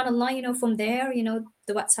 And subhanAllah, from there,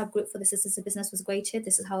 the WhatsApp group for the Sisters of Business was created.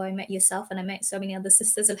 This is how I met yourself, and I met so many other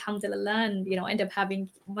sisters, alhamdulillah. And, I ended up having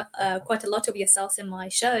quite a lot of yourselves in my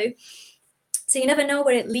show. So you never know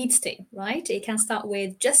where it leads to, right? It can start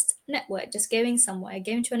with just network, just going somewhere,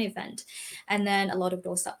 going to an event, and then a lot of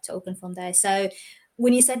doors start to open from there. So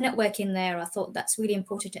when you said networking there, I thought that's really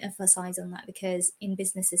important to emphasize on that, because in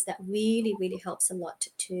businesses that really, really helps a lot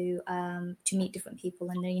to meet different people,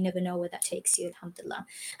 and then you never know where that takes you, alhamdulillah.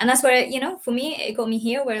 And that's where, for me, it got me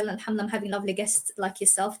here, where alhamdulillah I'm having lovely guests like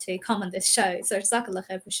yourself to come on this show. So jazakallah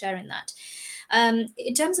khair for sharing that.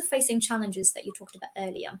 In terms of facing challenges that you talked about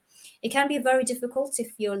earlier, it can be very difficult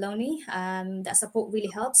if you're lonely. That support really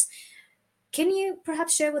helps. Can you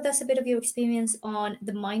perhaps share with us a bit of your experience on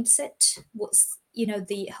the mindset? What's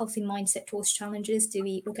the healthy mindset towards challenges? Do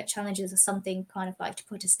we look at challenges as something kind of like to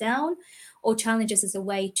put us down, or challenges as a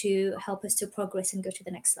way to help us to progress and go to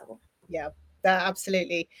the next level? Yeah, that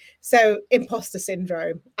absolutely. So imposter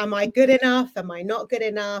syndrome. Am I good enough? Am I not good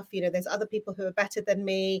enough? There's other people who are better than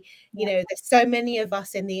me. There's so many of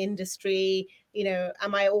us in the industry.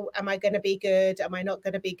 Am I going to be good? Am I not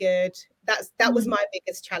going to be good? That was my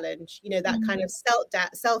biggest challenge. That kind of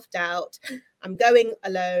self-doubt. I'm going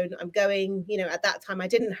alone. I'm going, at that time I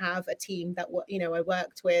didn't have a team that I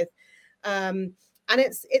worked with. And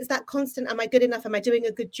it's that constant, am I good enough? Am I doing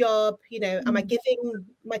a good job? Am I giving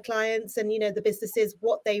my clients and the businesses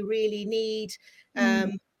what they really need?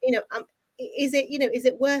 Is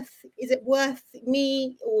it worth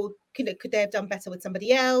me, or could they have done better with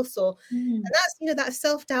somebody else? Or and that's that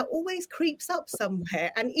self-doubt always creeps up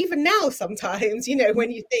somewhere. And even now sometimes,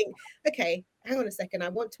 when you think, okay, hang on a second, I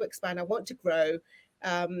want to expand, I want to grow,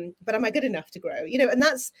 but am I good enough to grow?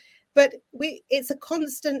 It's a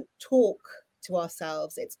constant talk to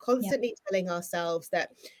ourselves. It's constantly telling ourselves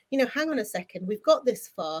that, hang on a second, we've got this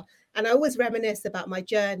far. And I always reminisce about my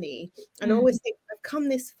journey, and I always think, I've come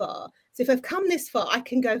this far. So if I've come this far, I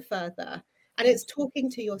can go further. And it's talking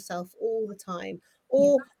to yourself all the time,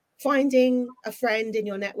 or finding a friend in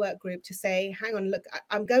your network group to say, hang on, look,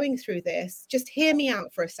 I'm going through this. Just hear me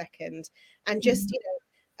out for a second. And just,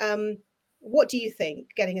 what do you think?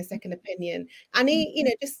 Getting a second opinion. And,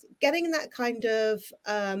 just getting that kind of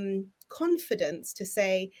confidence to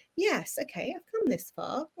say, yes, okay, I've come this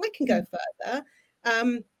far, I can go further.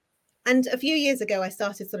 And a few years ago, I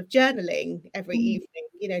started sort of journaling every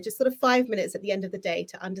evening, just sort of 5 minutes at the end of the day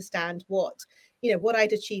to understand what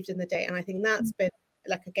I'd achieved in the day. And I think that's been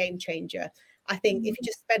like a game changer. I think if you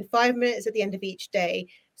just spend 5 minutes at the end of each day,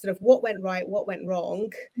 sort of what went right, what went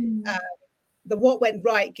wrong, the what went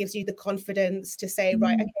right gives you the confidence to say,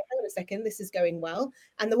 right, okay, hang on a second, this is going well.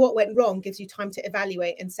 And the what went wrong gives you time to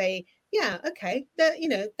evaluate and say, yeah, okay,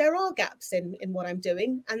 there are gaps in what I'm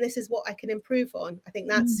doing, and this is what I can improve on. I think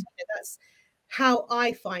that's how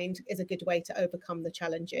I find is a good way to overcome the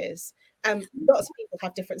challenges. Lots of people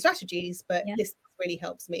have different strategies, but this really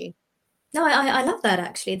helps me. No, I love that,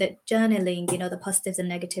 actually, that journaling, the positives and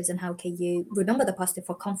negatives, and how can you remember the positive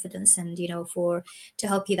for confidence, and, to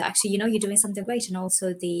help you that actually, you're doing something great, and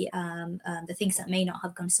also the things that may not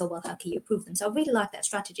have gone so well, how can you improve them? So I really like that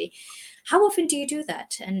strategy. How often do you do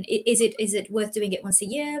that? And is it worth doing it once a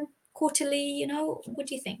year, quarterly? What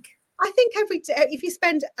do you think? I think every day, if you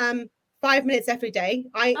spend 5 minutes every day,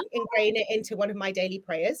 I ingrain it into one of my daily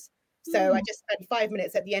prayers. So I just spend 5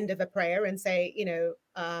 minutes at the end of a prayer and say,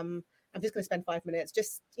 I'm just going to spend 5 minutes.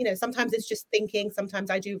 Just, sometimes it's just thinking.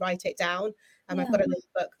 Sometimes I do write it down. I've got a little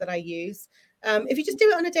book that I use. If you just do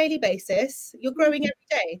it on a daily basis, you're growing every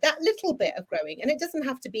day. That little bit of growing. And it doesn't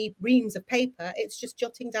have to be reams of paper. It's just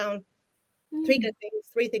jotting down three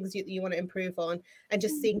things you want to improve on, and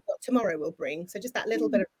just seeing what tomorrow will bring. So just that little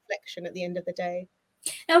bit of reflection at the end of the day.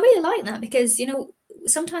 Now, I really like that, because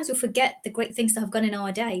sometimes we forget the great things that have gone in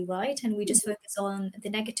our day, right? And we just focus on the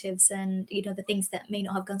negatives, and the things that may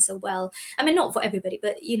not have gone so well. I mean, not for everybody,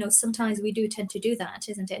 but sometimes we do tend to do that,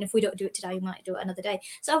 isn't it? And if we don't do it today, we might do it another day.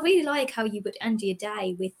 So I really like how you would end your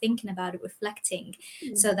day with thinking about it, reflecting,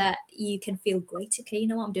 so that you can feel great. Okay,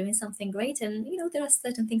 I'm doing something great, and there are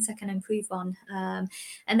certain things I can improve on.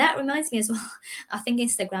 And that reminds me as well. I think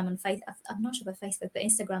Instagram and I'm not sure about Facebook, but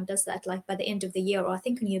Instagram does that, like by the end of the year, or I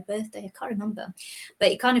think on your birthday, I can't remember, but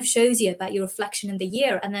it kind of shows you about your reflection in the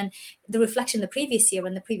year, and then the reflection the previous year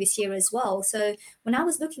and the previous year as well. So when I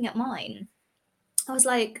was looking at mine, I was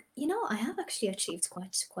like, I have actually achieved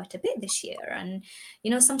quite a bit this year. And,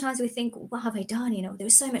 sometimes we think, what have I done?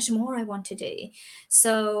 There's so much more I want to do.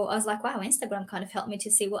 So I was like, wow, Instagram kind of helped me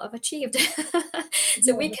to see what I've achieved.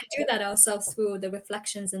 So we can do that ourselves through the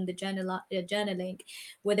reflections and the journaling,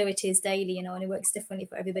 whether it is daily, and it works differently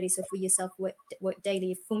for everybody. So for yourself, work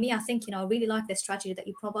daily. For me, I think, I really like the strategy that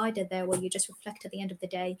you provided there, where you just reflect at the end of the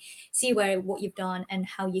day, see what you've done and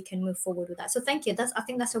how you can move forward with that. So thank you. I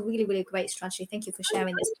think that's a really, really great strategy. Thank you for for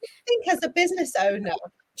sharing this. I think as a business owner,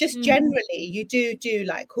 just generally, you do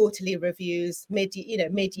like quarterly reviews,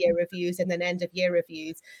 mid-year reviews, and then end of year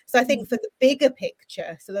reviews. So I think for the bigger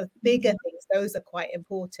picture, so the bigger things, those are quite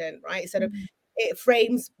important, right? Sort of it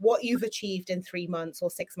frames what you've achieved in 3 months or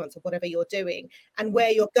 6 months or whatever you're doing and where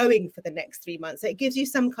you're going for the next 3 months. So it gives you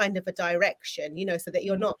some kind of a direction, so that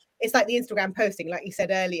you're not, it's like the Instagram posting, like you said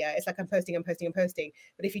earlier, it's like I'm posting.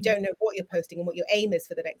 But if you don't know what you're posting and what your aim is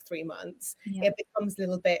for the next 3 months, it becomes a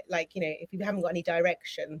little bit like, if you haven't got any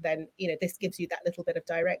direction, then, this gives you that little bit of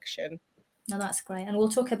direction. No, that's great. And we'll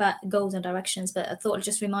talk about goals and directions, but I thought I'd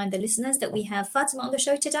just remind the listeners that we have Fatima on the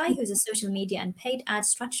show today, who's a social media and paid ad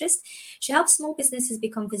strategist. She helps small businesses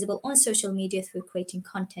become visible on social media through creating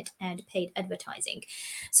content and paid advertising.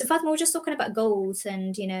 So Fatima, we're just talking about goals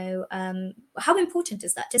and, how important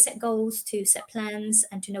is that to set goals, to set plans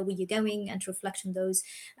and to know where you're going and to reflect on those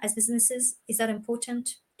as businesses? Is that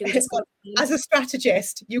important? Do we just go as a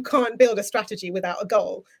strategist, you can't build a strategy without a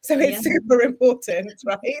goal. So it's super important,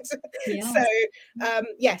 right? So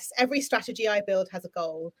yes, every strategy I build has a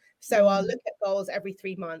goal. So I'll look at goals every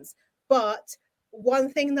 3 months. But one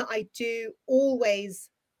thing that I do always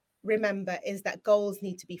remember is that goals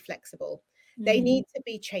need to be flexible. They need to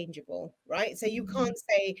be changeable, right? So you can't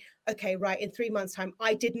say, okay, right, in 3 months' time,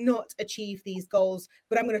 I did not achieve these goals,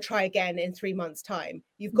 but I'm going to try again in 3 months' time.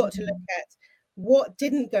 You've got to look at what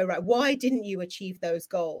didn't go right. Why didn't you achieve those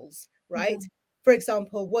goals, right? For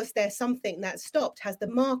example, was there something that stopped? Has the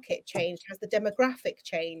market changed? Has the demographic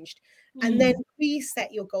changed? And then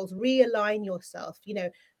reset your goals, realign yourself.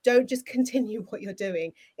 Don't just continue what you're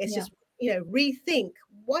doing. It's just, rethink,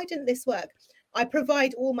 why didn't this work? I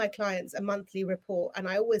provide all my clients a monthly report and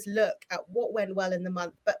I always look at what went well in the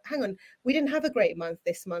month. But hang on, we didn't have a great month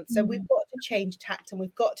this month. So we've got to change tact and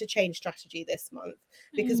we've got to change strategy this month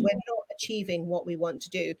because we're not achieving what we want to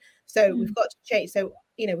do. So we've got to change. So,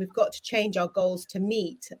 we've got to change our goals to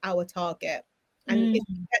meet our target. And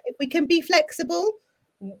if we can be flexible,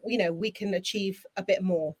 we can achieve a bit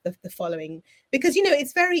more the following, because,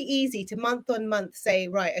 it's very easy to month on month say,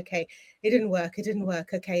 right, okay, it didn't work.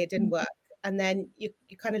 Okay, it didn't work. And then you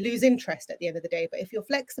kind of lose interest at the end of the day. But if you're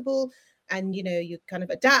flexible and, you kind of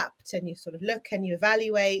adapt and you sort of look and you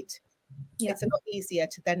evaluate, it's a lot easier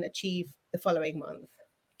to then achieve the following month.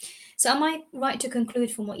 So am I right to conclude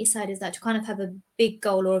from what you said is that to kind of have a big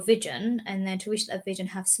goal or a vision and then to reach that vision,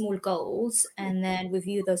 have small goals and then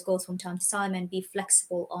review those goals from time to time and be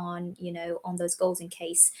flexible on, on those goals in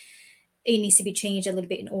case it needs to be changed a little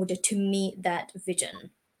bit in order to meet that vision?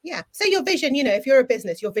 Yeah. So your vision, if you're a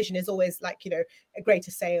business, your vision is always like, a greater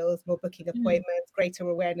sales, more booking appointments, greater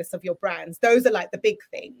awareness of your brands. Those are like the big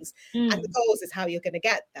things. And the goals is how you're going to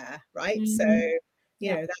get there. Right. So,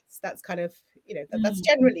 that's kind of, that's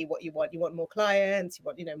generally what you want. You want more clients, you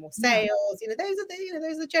want, more sales,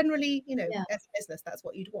 those are generally, as a business, that's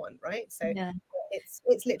what you'd want. Right. So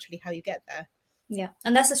it's literally how you get there. Yeah,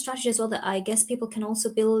 and that's a strategy as well that I guess people can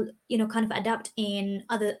also build, kind of adapt in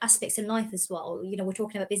other aspects in life as well. We're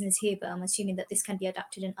talking about business here, but I'm assuming that this can be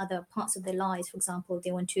adapted in other parts of their lives. For example, if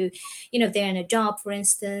they want to, if they're in a job, for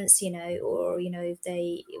instance, or, if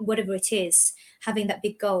they, whatever it is, having that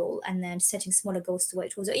big goal and then setting smaller goals to work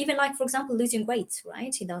towards, or even like, for example, losing weight,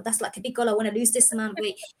 right? That's like a big goal. I want to lose this amount of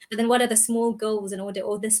weight, but then what are the small goals in order,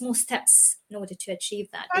 or the small steps in order to achieve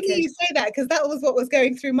that? How do you say that? Because that was what was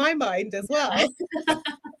going through my mind as well.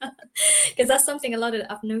 Because that's something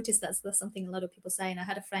I've noticed that's something a lot of people say. And I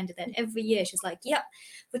had a friend that every year she's like, yep,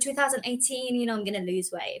 for 2018, I'm going to lose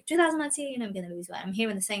weight. 2019, I'm going to lose weight. I'm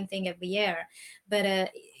hearing the same thing every year, but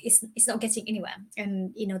it's not getting anywhere.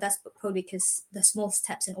 And, that's probably because the small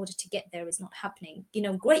steps in order to get there is not happening.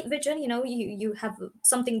 Great vision, you have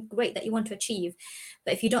something great that you want to achieve.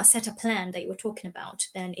 But if you don't set a plan that you were talking about,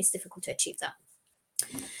 then it's difficult to achieve that.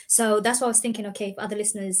 So that's why I was thinking, okay, if other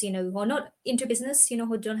listeners, who are not into business,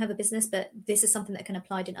 who don't have a business, but this is something that can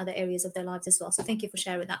apply in other areas of their lives as well. So thank you for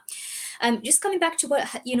sharing that. Just coming back to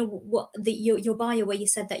your bio, where you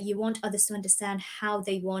said that you want others to understand how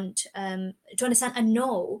they want to understand and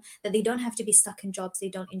know that they don't have to be stuck in jobs they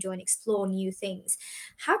don't enjoy and explore new things.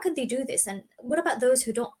 How can they do this? And what about those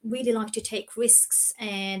who don't really like to take risks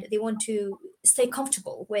and they want to stay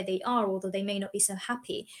comfortable where they are, although they may not be so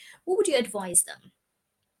happy? What would you advise them?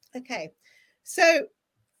 Okay, so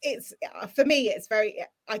it's, for me, it's very,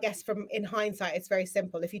 I guess in hindsight, it's very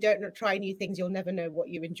simple. If you don't try new things, you'll never know what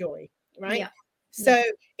you enjoy, right? Yeah. So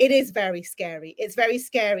it is very scary. It's very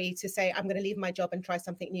scary to say, I'm going to leave my job and try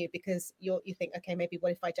something new, because you think, okay, maybe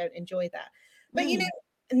what if I don't enjoy that? But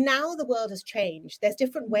now the world has changed. There's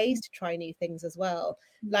different ways to try new things as well.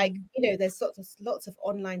 Like, there's lots of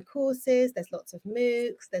online courses, there's lots of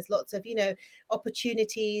MOOCs, there's lots of,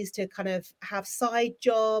 opportunities to kind of have side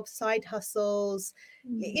jobs, side hustles.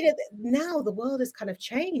 Now the world has kind of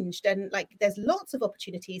changed, and like there's lots of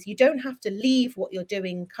opportunities. You don't have to leave what you're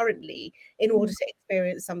doing currently in order to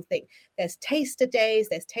experience something. There's taster days,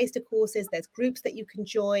 there's taster courses, there's groups that you can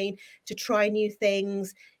join to try new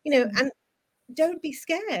things, and don't be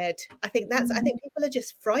scared. I think people are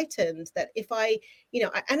just frightened that if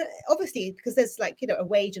and obviously because there's like, a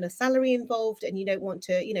wage and a salary involved, and you don't want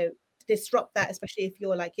to, disrupt that, especially if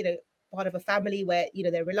you're like, part of a family where,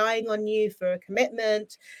 they're relying on you for a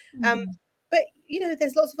commitment. But,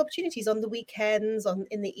 there's lots of opportunities on the weekends,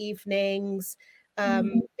 in the evenings,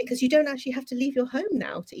 because you don't actually have to leave your home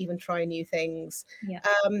now to even try new things.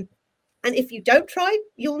 And if you don't try,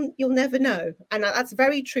 you'll never know. And that's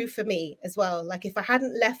very true for me as well. Like if I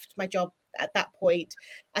hadn't left my job at that point,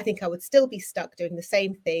 I think I would still be stuck doing the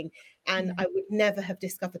same thing, and I would never have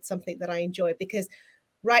discovered something that I enjoy. Because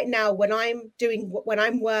right now, when I'm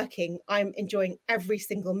working, I'm enjoying every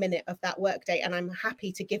single minute of that workday, and I'm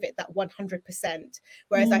happy to give it that 100%.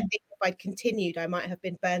 Whereas I think if I'd continued, I might have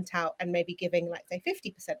been burnt out and maybe giving like say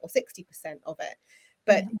 50% or 60% of it.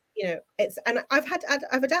 But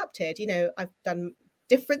I've adapted. I've done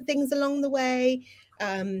different things along the way,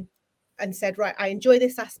 and said, right, I enjoy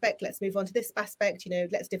this aspect. Let's move on to this aspect.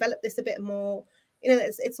 Let's develop this a bit more.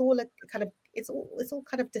 It's all kind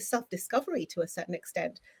of self-discovery to a certain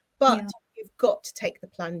extent. But you've got to take the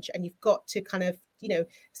plunge, and you've got to kind of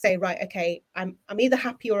say, right, okay, I'm either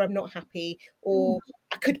happy or I'm not happy, or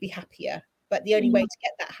I could be happier. But the only way to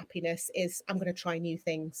get that happiness is I'm going to try new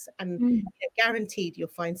things, and guaranteed you'll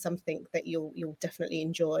find something that you'll definitely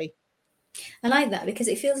enjoy. I like that because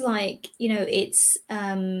it feels like, it's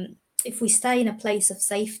if we stay in a place of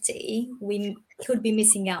safety, we could be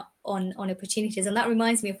missing out on opportunities. And that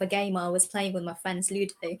reminds me of a game I was playing with my friends,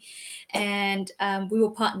 Ludo, and we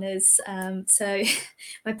were partners. So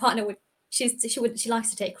my partner she likes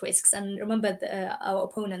to take risks, and remember our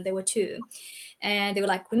opponent, there were two, and they were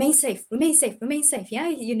like, remain safe, remain safe, remain safe. Yeah,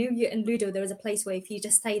 you in Ludo there is a place where if you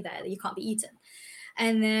just stay there, you can't be eaten.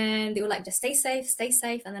 And then they were like, just stay safe, stay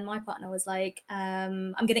safe. And then my partner was like,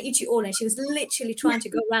 I'm gonna eat you all. And she was literally trying to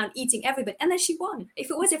go around eating everybody, and then she won. If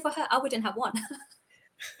it wasn't for her, I wouldn't have won.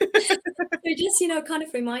 It just kind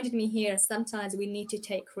of reminded me here, sometimes we need to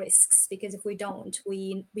take risks, because if we don't,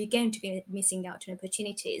 we're going to be missing out on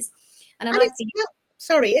opportunities. And I like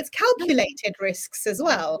it's calculated risks as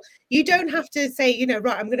well. You don't have to say,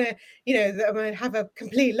 right, I'm going to have a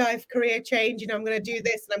complete life career change, I'm going to do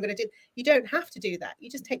this and I'm going to do. You don't have to do that.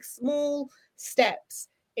 You just take small steps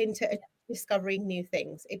into discovering new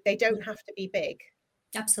things. They don't have to be big.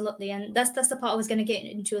 Absolutely. And that's the part I was going to get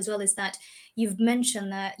into as well, is that you've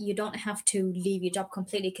mentioned that you don't have to leave your job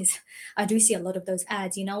completely, because I do see a lot of those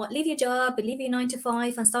ads, what, leave your job, leave your 9 to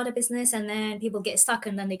 5 and start a business, and then people get stuck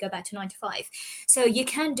and then they go back to 9 to 5. So you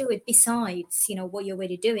can do it besides, what you're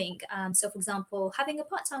already doing. So for example, having a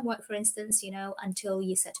part-time work, for instance, until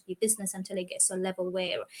you set up your business, until it gets to a level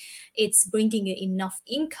where it's bringing you enough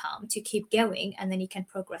income to keep going, and then you can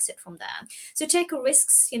progress it from there. So take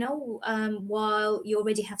risks, while you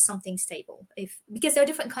already have something stable, because there are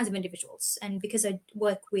different kinds of individuals. And because I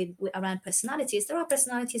work with around personalities, there are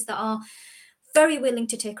personalities that are very willing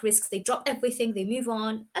to take risks. They drop everything, they move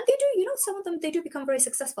on, and they do, some of them, they do become very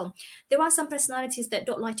successful. There are some personalities that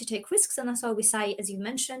don't like to take risks, and that's why we say, as you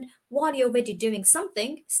mentioned, while you're already doing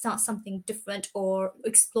something, start something different or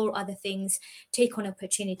explore other things, take on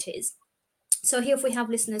opportunities. So here, if we have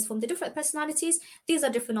listeners from the different personalities, these are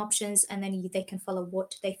different options, and then they can follow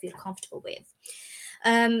what they feel comfortable with.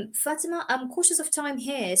 Fatima, I'm cautious of time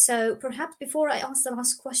here, so perhaps before I ask the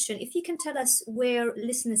last question, if you can tell us where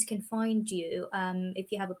listeners can find you,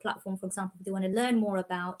 if you have a platform, for example, if they want to learn more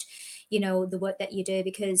about, the work that you do,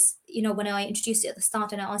 because, when I introduced you at the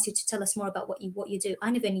start and I asked you to tell us more about what you do, I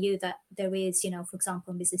never knew that there is, for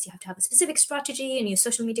example, in business, you have to have a specific strategy in your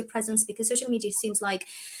social media presence, because social media seems like,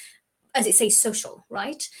 as it says, social,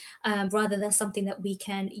 right? Rather than something that we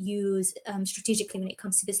can use strategically when it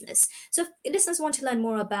comes to business. So if listeners want to learn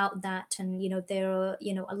more about that, and there are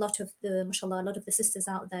a lot of the sisters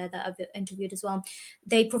out there that I've interviewed as well,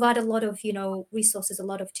 they provide a lot of resources, a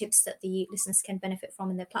lot of tips that the listeners can benefit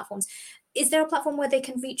from in their platforms. Is there a platform where they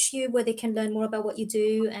can reach you, where they can learn more about what you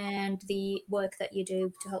do and the work that you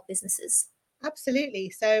do to help businesses? Absolutely.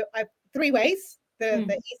 So I've 3 ways.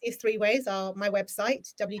 The easiest 3 ways are my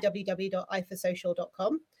website,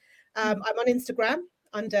 www.iforsocial.com. I'm on Instagram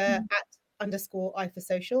under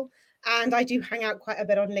 @_iforsocial. And I do hang out quite a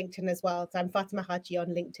bit on LinkedIn as well. So I'm Fatima Haji on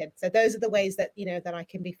LinkedIn. So those are the ways that, that I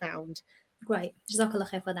can be found. Great. Jazakallah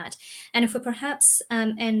khair for that. And if we perhaps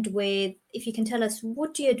end with, if you can tell us,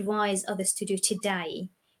 what do you advise others to do today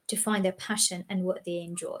to find their passion and what they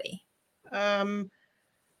enjoy?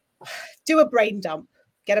 Do a brain dump.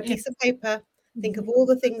 Get a piece of paper. Think of all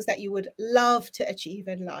the things that you would love to achieve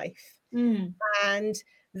in life. And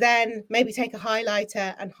then maybe take a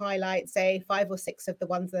highlighter and highlight, say, 5 or 6 of the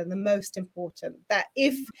ones that are the most important. That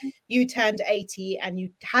if you turned 80 and you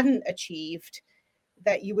hadn't achieved,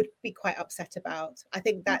 that you would be quite upset about. I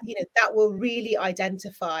think that, that will really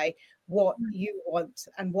identify what you want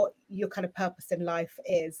and what your kind of purpose in life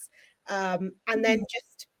is. And then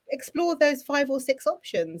just explore those 5 or 6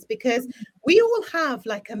 options, because we all have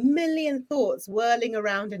like a million thoughts whirling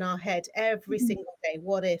around in our head every single day.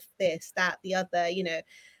 What if this, that, the other,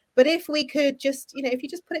 but if we could just, if you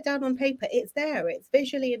just put it down on paper, it's there, it's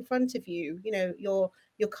visually in front of you, your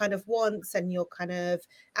kind of wants and your kind of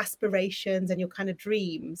aspirations and your kind of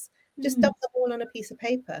dreams. Just dump them all on a piece of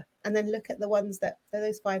paper and then look at the ones that are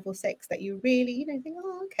those 5 or 6 that you really, think,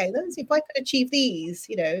 oh, okay, those, if I could achieve these,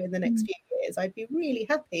 in the next few years, I'd be really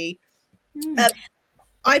happy.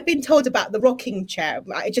 I've been told about the rocking chair.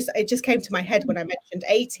 It just came to my head when I mentioned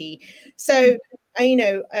 80. So,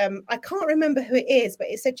 I can't remember who it is, but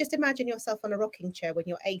it said, just imagine yourself on a rocking chair when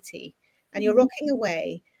you're 80 and you're rocking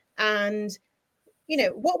away. And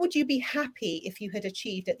what would you be happy if you had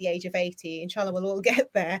achieved at the age of 80? Inshallah, we'll all get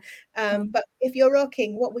there. But if you're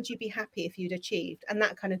rocking, what would you be happy if you'd achieved? And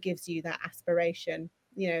that kind of gives you that aspiration,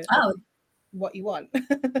 what you want.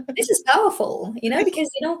 This is powerful, because,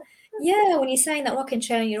 when you're saying that rocking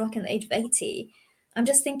chair and you're rocking at the age of 80, I'm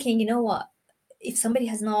just thinking, you know what, if somebody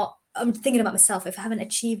has not, I'm thinking about myself, if I haven't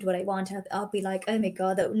achieved what I want, I'll be like, oh my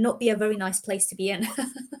God, that would not be a very nice place to be in.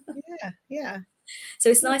 Yeah. So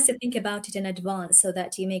it's nice to think about it in advance so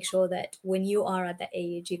that you make sure that when you are at that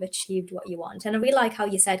age, you've achieved what you want. And I really like how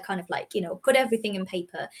you said kind of like, put everything in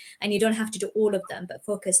paper, and you don't have to do all of them, but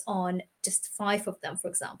focus on just 5 of them, for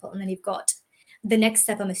example. And then you've got the next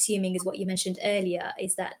step, I'm assuming, is what you mentioned earlier,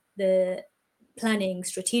 is that the planning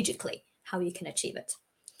strategically how you can achieve it.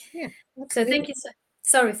 Yeah. So thank you.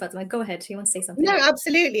 Sorry, Fatima, go ahead. You want to say something? No,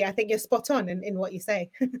 absolutely. I think you're spot on in what you say.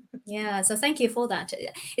 Yeah, so thank you for that.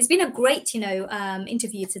 It's been a great,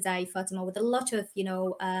 interview today, Fatima, with a lot of,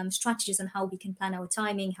 strategies on how we can plan our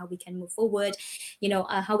timing, how we can move forward,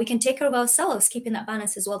 how we can take care of ourselves, keeping that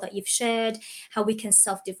balance as well that you've shared, how we can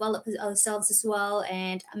self-develop ourselves as well,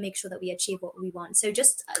 and make sure that we achieve what we want. So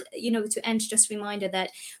just, to end, just a reminder that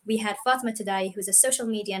we had Fatima today, who's a social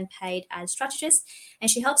media and paid ad strategist, and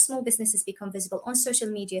she helps small businesses become visible on social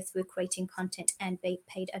media through creating content and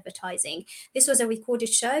paid advertising. This was a recorded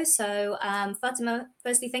show. So Fatima,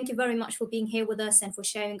 firstly, thank you very much for being here with us and for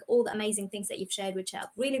sharing all the amazing things that you've shared, which I've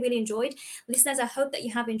really, really enjoyed. Listeners, I hope that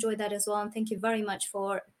you have enjoyed that as well. And thank you very much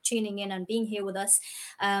for tuning in and being here with us.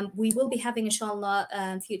 We will be having,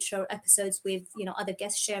 inshallah, future episodes with, other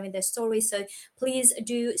guests sharing their stories. So please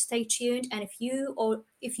do stay tuned. And if you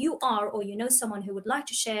are or you know someone who would like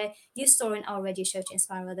to share your story in our radio show to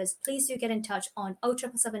inspire others, please do get in touch on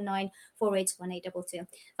 0779 481822.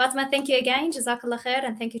 Fatima, thank you again. Jazakallah khair,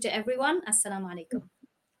 and thank you to everyone. Assalamu alaikum.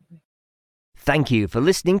 Thank you for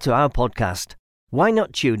listening to our podcast. Why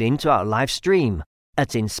not tune in to our live stream at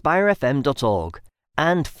inspirefm.org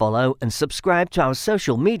and follow and subscribe to our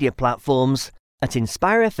social media platforms at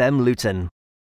Inspire FM Luton.